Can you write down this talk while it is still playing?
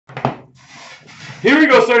Here we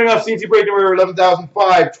go, starting off CNC break number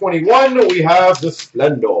 11,521. We have the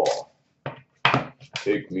Splendor.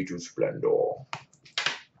 Take me to Splendor.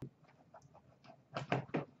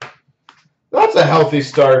 That's a healthy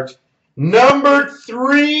start. Number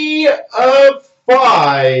 3 of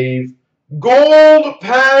 5. Gold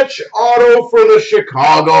patch auto for the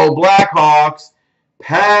Chicago Blackhawks.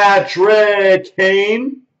 Patrick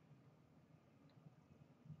Kane.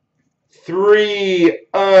 3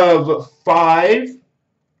 of 5.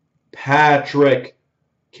 Patrick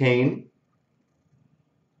Kane.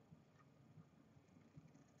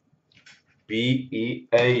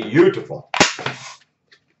 Beautiful.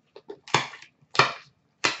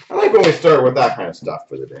 I like when we start with that kind of stuff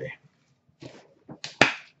for the day.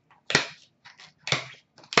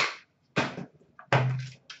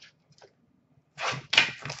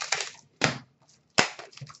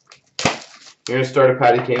 You're going to start a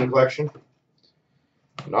Patty Kane collection?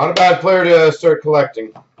 Not a bad player to start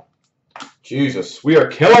collecting. Jesus, we are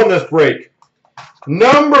killing this break.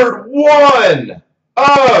 Numbered 1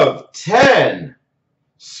 of 10.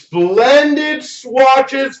 Splendid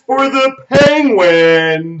swatches for the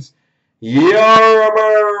Penguins.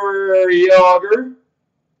 Jaromir Jagr.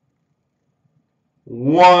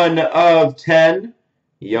 1 of 10.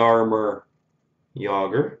 Jaromir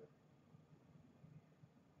Jagr.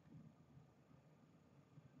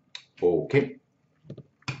 Okay.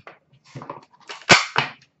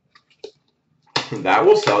 That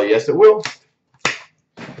will sell. Yes, it will.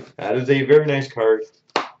 That is a very nice card.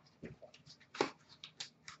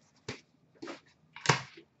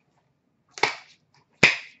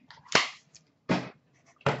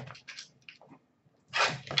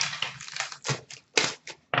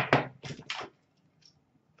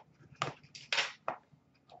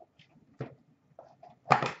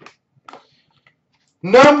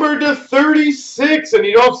 Number to 36, and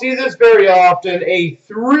you don't see this very often, a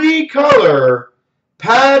 3-color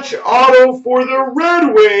patch auto for the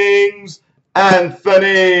Red Wings,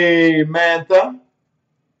 Anthony Mantha.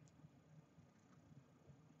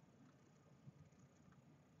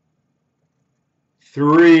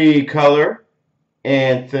 Three-color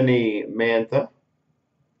Anthony Mantha.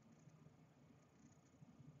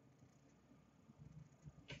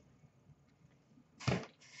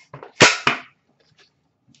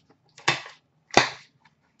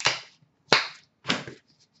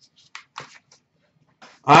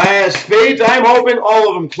 Spades, I'm hoping all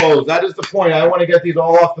of them close. That is the point. I want to get these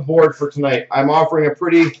all off the board for tonight. I'm offering a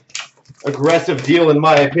pretty aggressive deal, in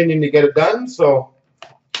my opinion, to get it done. So,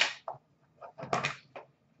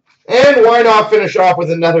 and why not finish off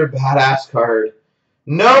with another badass card?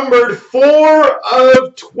 Numbered 4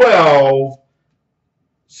 of 12.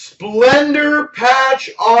 Splendor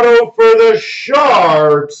patch auto for the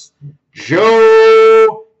Sharks,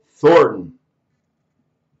 Joe Thornton.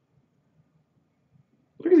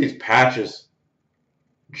 Look at these patches.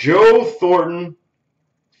 Joe Thornton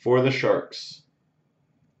for the Sharks.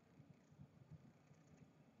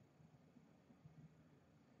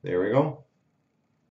 There we go.